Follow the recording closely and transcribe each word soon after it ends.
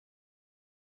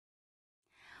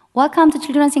Welcome to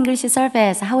Children's English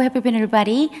Service. How have you been,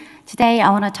 everybody? Today I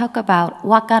want to talk about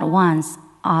what God wants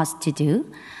us to do.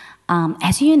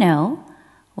 As you know,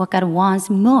 what God wants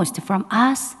most from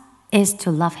us is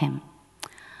to love Him.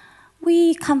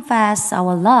 We confess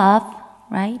our love,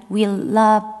 right? We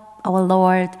love our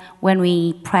Lord when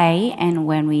we pray and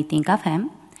when we think of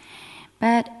Him.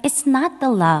 But it's not the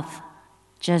love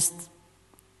just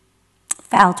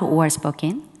felt or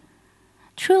spoken.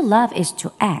 True love is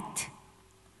to act.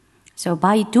 So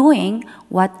by doing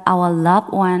what our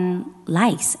loved one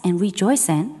likes and rejoice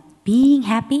in, being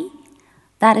happy,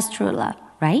 that is true love,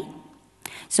 right?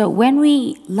 So when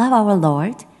we love our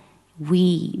Lord,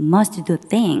 we must do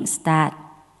things that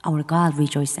our God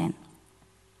rejoices in.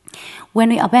 When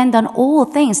we abandon all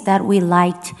things that we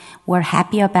liked, were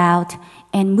happy about,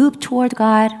 and move toward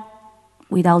God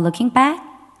without looking back,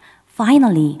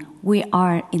 finally, we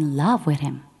are in love with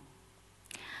Him.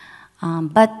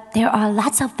 But there are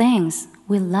lots of things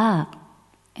we love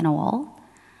in a world.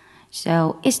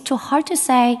 So it's too hard to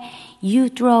say you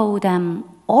throw them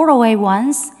all away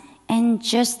once and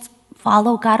just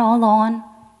follow God alone.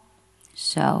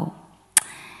 So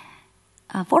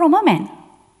for a moment,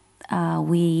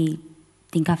 we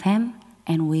think of Him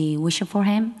and we wish for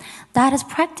Him. That is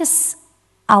practice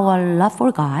our love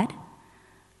for God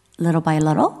little by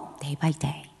little, day by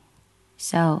day.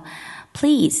 So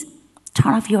please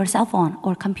turn off your cell phone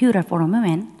or computer for a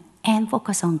moment and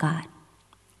focus on God.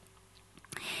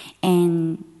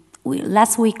 And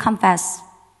let's confess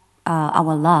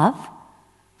our love,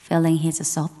 feeling His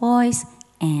soft voice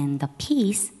and the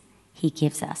peace He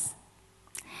gives us.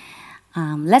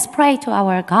 Let's pray to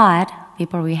our God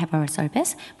before we have our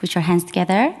service. Put your hands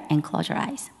together and close your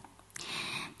eyes.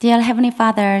 Dear Heavenly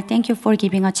Father, thank you for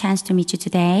giving a chance to meet you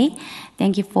today.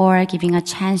 Thank you for giving a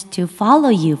chance to follow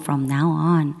you from now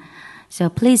on. So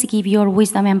please give your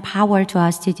wisdom and power to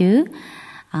us to do.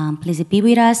 Please be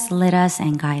with us, lead us,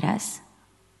 and guide us.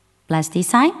 Bless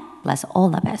this time, bless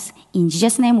all of us. In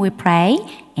Jesus' name we pray,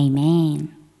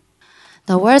 amen.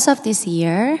 The words of this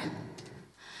year,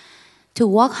 to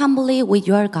walk humbly with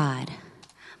your God.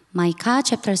 Micah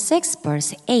chapter 6,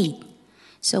 verse 8.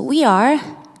 So we are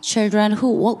children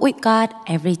who walk with God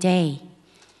every day.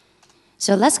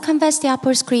 So let's confess the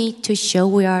Apostles' Creed to show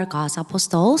we are God's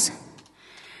apostles.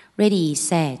 Ready,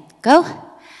 set, go.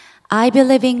 I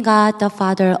believe in God, the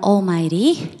Father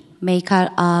Almighty,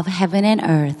 maker of heaven and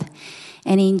earth,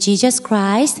 and in Jesus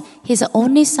Christ, His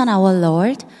only Son, our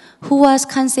Lord, who was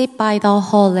conceived by the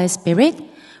Holy Spirit,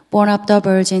 born of the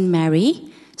Virgin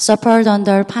Mary, suffered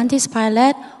under Pontius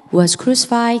Pilate, was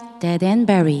crucified, dead, and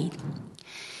buried.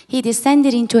 He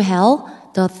descended into hell.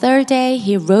 The third day,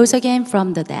 He rose again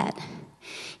from the dead.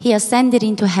 He ascended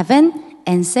into heaven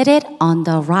and seated on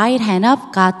the right hand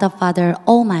of God the Father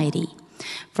Almighty.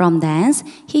 From thence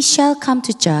He shall come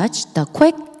to judge the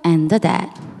quick and the dead.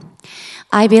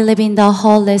 I believe in the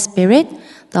Holy Spirit,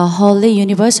 the holy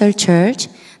universal church,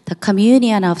 the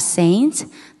communion of saints,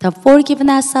 the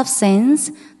forgiveness of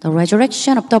sins, the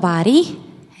resurrection of the body,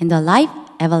 and the life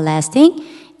everlasting.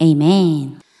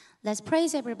 Amen. Let's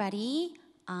praise everybody.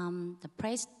 The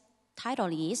praise title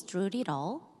is Through It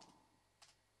All.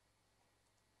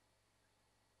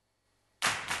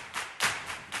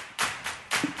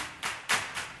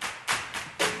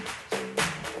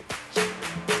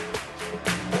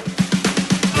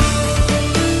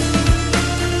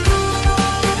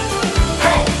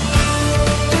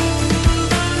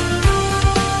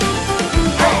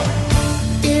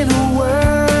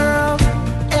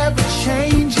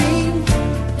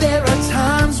 There are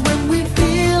times when we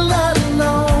feel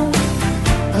alone,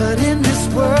 but in this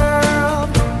world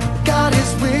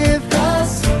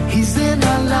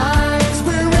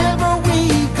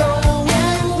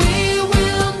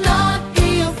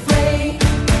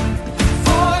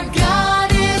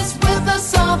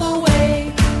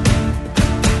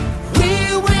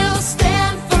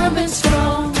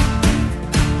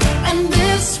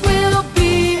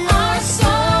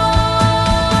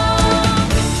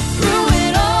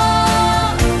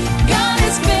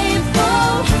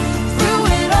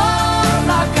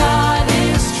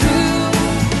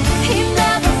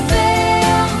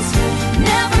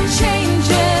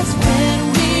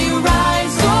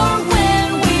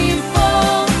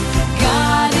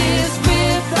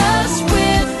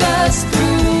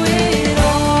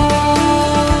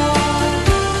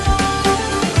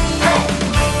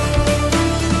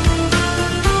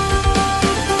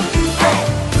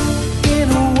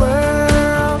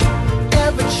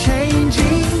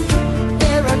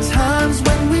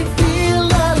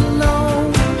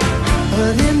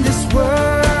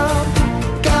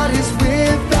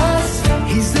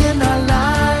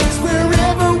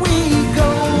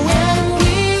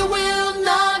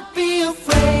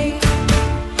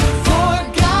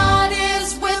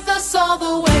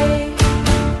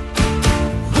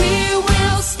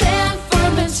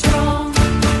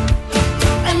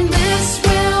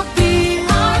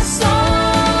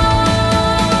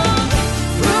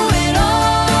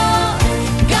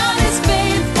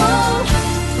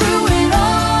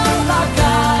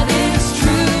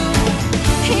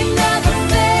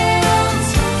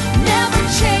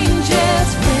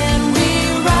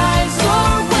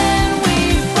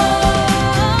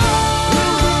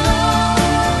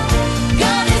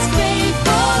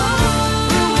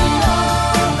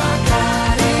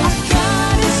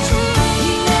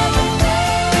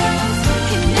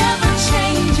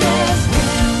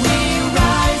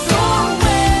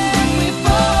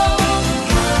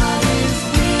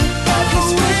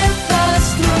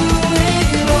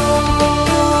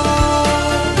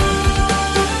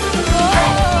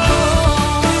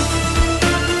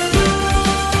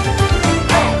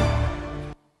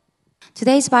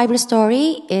Today's Bible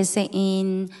story is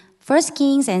in 1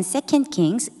 Kings and 2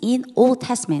 Kings in Old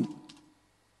Testament.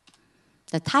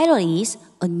 The title is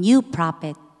A New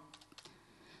Prophet.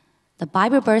 The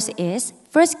Bible verse is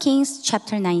 1 Kings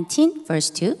chapter 19, verse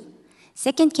 2,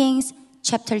 2 Kings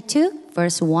chapter 2,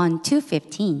 verse 1 to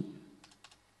 15.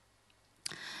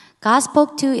 God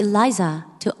spoke to Elijah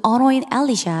to anoint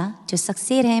Elisha to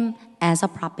succeed him as a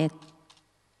prophet.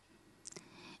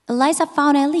 Elijah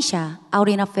found Elisha out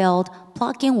in a field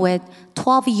plucking with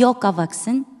 12 yoke of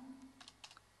oxen.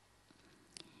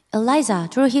 Elijah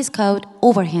drew his coat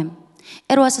over him.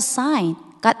 It was a sign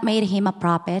God made him a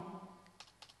prophet.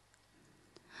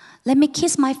 "Let me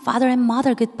kiss my father and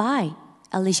mother goodbye,"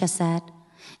 Elisha said,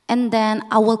 "and then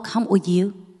I will come with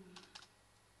you."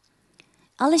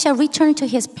 Elisha returned to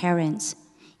his parents.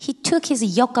 He took his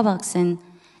yoke of oxen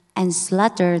and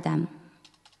slaughtered them.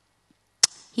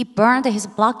 He burned his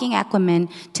blocking equipment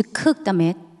to cook the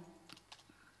meat.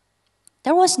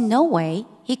 There was no way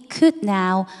he could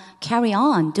now carry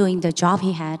on doing the job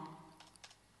he had.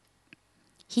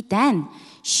 He then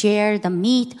shared the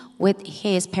meat with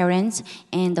his parents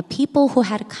and the people who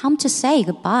had come to say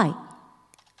goodbye.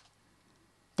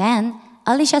 Then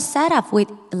Elisha set off with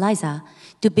Elijah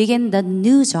to begin the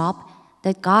new job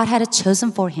that God had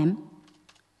chosen for him.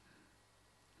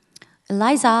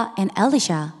 Elijah and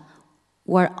Elisha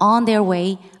were on their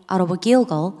way out of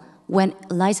Gilgal when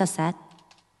Elijah said,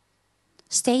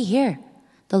 "Stay here.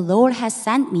 The Lord has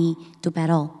sent me to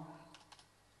battle."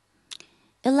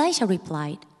 Elisha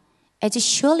replied, "As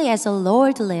surely as the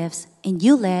Lord lives and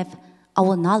you live, I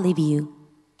will not leave you."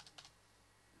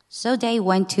 So they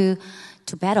went to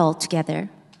battle together.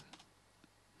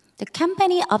 The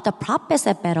company of the prophets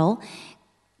at battle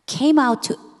came out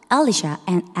to Elisha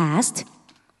and asked,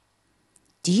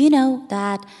 "Do you know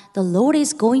that the Lord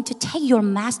is going to take your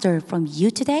master from you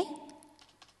today?"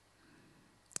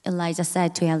 Elijah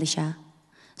said to Elisha,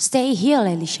 "Stay here,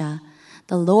 Elisha.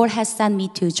 The Lord has sent me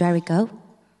to Jericho."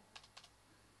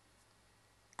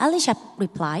 Elisha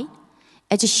replied,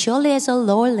 "As surely as the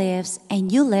Lord lives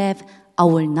and you live, I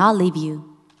will not leave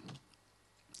you."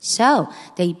 So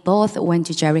they both went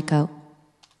to Jericho.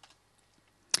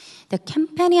 The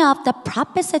company of the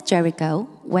prophets at Jericho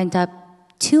went up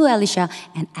to Elisha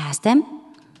and asked him,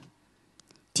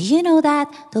 "Do you know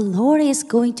that the Lord is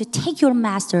going to take your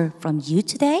master from you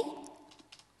today?"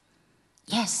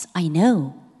 "Yes, I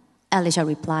know," Elisha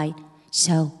replied.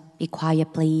 "So be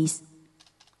quiet, please."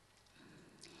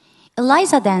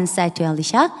 Elijah then said to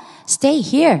Elisha, "Stay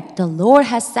here. The Lord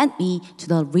has sent me to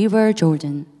the river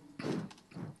Jordan."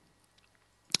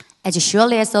 "As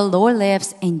surely as the Lord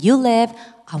lives and you live,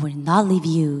 I will not leave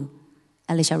you,"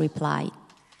 Elisha replied.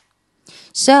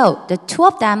 So the two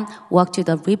of them walked to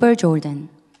the river Jordan.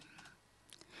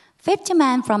 50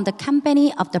 men from the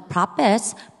company of the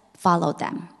prophets followed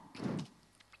them.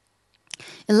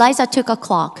 Elijah took a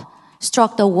clock,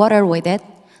 struck the water with it.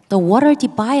 The water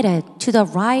divided to the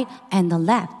right and the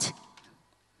left.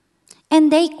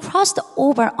 And they crossed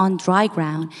over on dry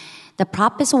ground. The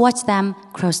prophets watched them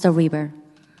cross the river.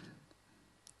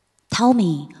 "Tell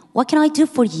me, what can I do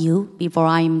for you before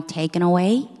I am taken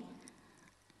away?"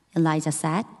 Elijah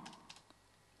said.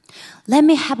 "Let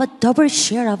me have a double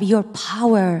share of your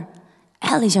power,"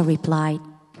 Elijah replied.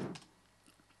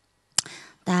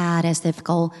 "That is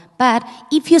difficult, but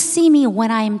if you see me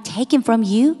when I am taken from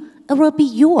you, it will be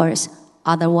yours.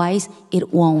 Otherwise,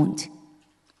 it won't."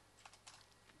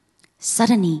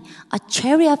 Suddenly, a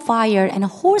chariot of fire and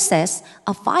horses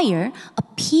of fire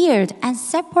appeared and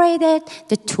separated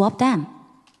the two of them.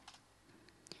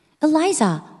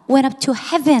 Elijah went up to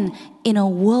heaven in a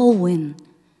whirlwind.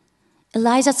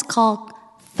 Elijah's cloak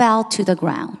fell to the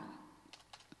ground.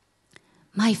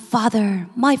 my father,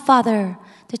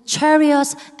 the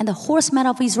chariots and the horsemen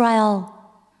of Israel."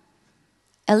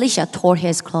 Elisha tore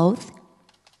his clothes.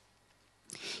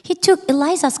 He took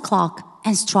Elijah's cloak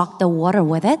and struck the water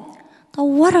with it. The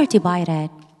water divided.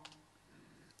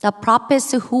 The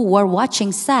prophets who were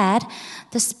watching said,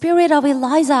 "The spirit of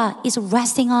Elijah is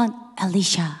resting on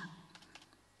Elisha."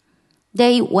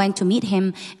 They went to meet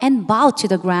him and bowed to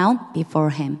the ground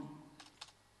before him.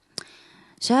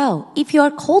 So, if you are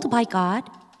called by God,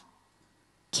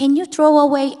 can you throw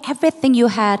away everything you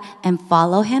had and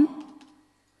follow him?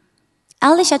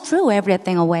 Elisha threw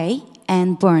everything away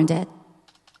and burned it.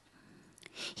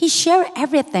 He shared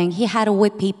everything he had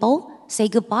with people,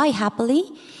 said goodbye happily.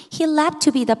 He left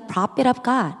to be the prophet of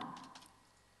God.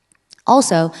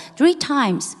 Also, 3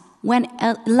 times when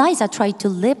Elijah tried to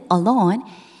live alone,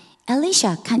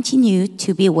 Elisha continued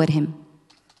to be with him.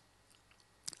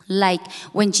 Like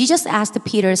when Jesus asked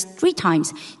Peter 3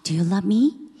 times, "Do you love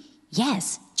me?"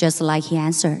 "Yes," just like he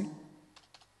answered.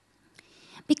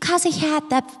 Because he had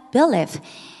that belief,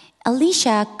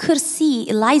 Elisha could see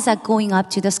Elijah going up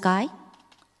to the sky.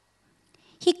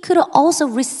 He could also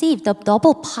receive the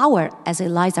double power as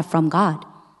Elijah from God.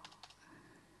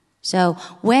 So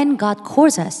when God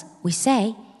calls us, we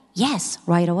say yes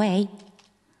right away.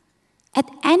 At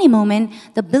any moment,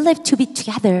 the belief to be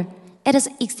together, it is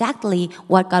exactly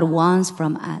what God wants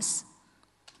from us.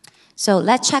 So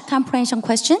let's check comprehension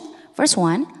question. First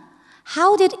one,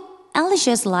 how did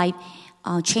Elisha's life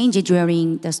change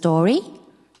during the story?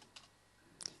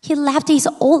 He left his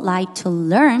old life to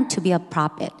learn to be a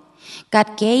prophet.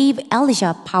 God gave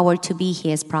Elisha power to be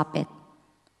his prophet.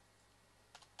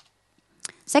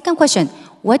 Second question,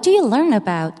 what do you learn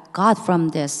about God from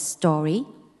this story?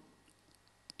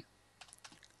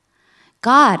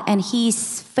 God and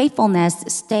his faithfulness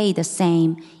stay the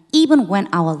same even when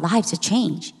our lives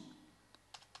change.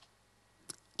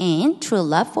 And true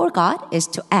love for God is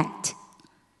to act.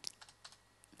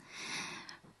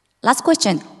 Last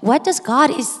question, what does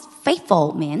God is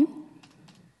faithful mean?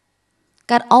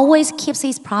 God always keeps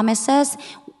his promises.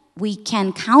 We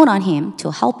can count on him to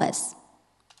help us.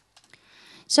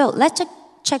 So let's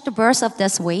check the verse of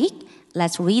this week.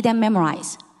 Let's read and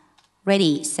memorize.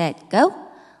 Ready, set, go.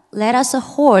 Let us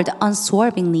hold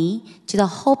unswervingly to the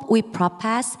hope we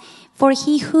profess, for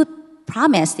he who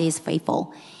promised is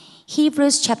faithful.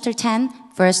 Hebrews chapter 10,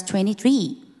 verse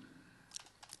 23.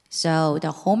 So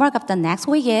the homework of the next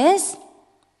week is,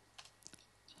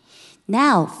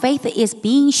 now faith is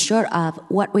being sure of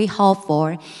what we hope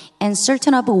for and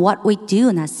certain of what we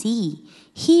do not see.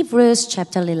 Hebrews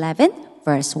chapter 11,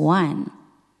 verse 1.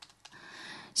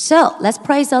 So let's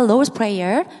pray the Lord's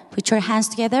Prayer. Put your hands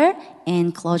together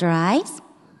and close your eyes.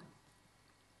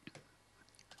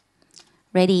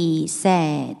 Ready,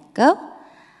 set, go.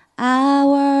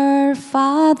 Our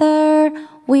Father,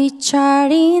 which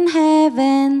art in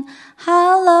heaven,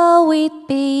 hallowed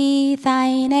be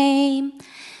thy name.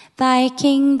 Thy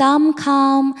kingdom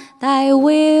come, thy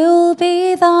will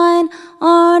be done,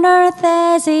 on earth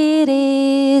as it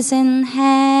is in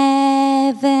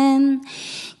heaven.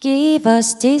 Give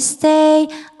us this day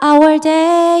our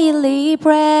daily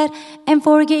bread, and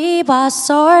forgive us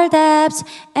our debts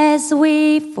as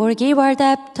we forgive our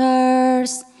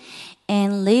debtors.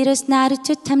 And lead us not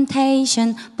into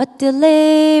temptation, but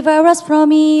deliver us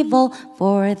from evil.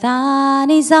 For thine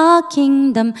is the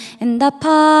kingdom, and the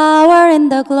power,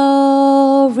 and the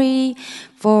glory,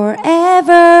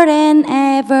 forever and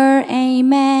ever.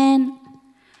 Amen.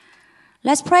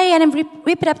 Let's pray and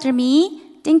repeat after me.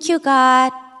 Thank you,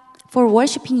 God, for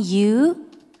worshiping you.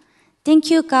 Thank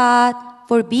you, God,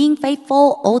 for being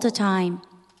faithful all the time.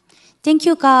 Thank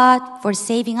you, God, for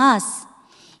saving us.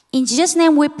 In Jesus'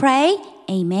 name we pray,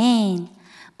 amen.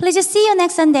 Please see you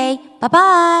next Sunday.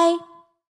 Bye-bye.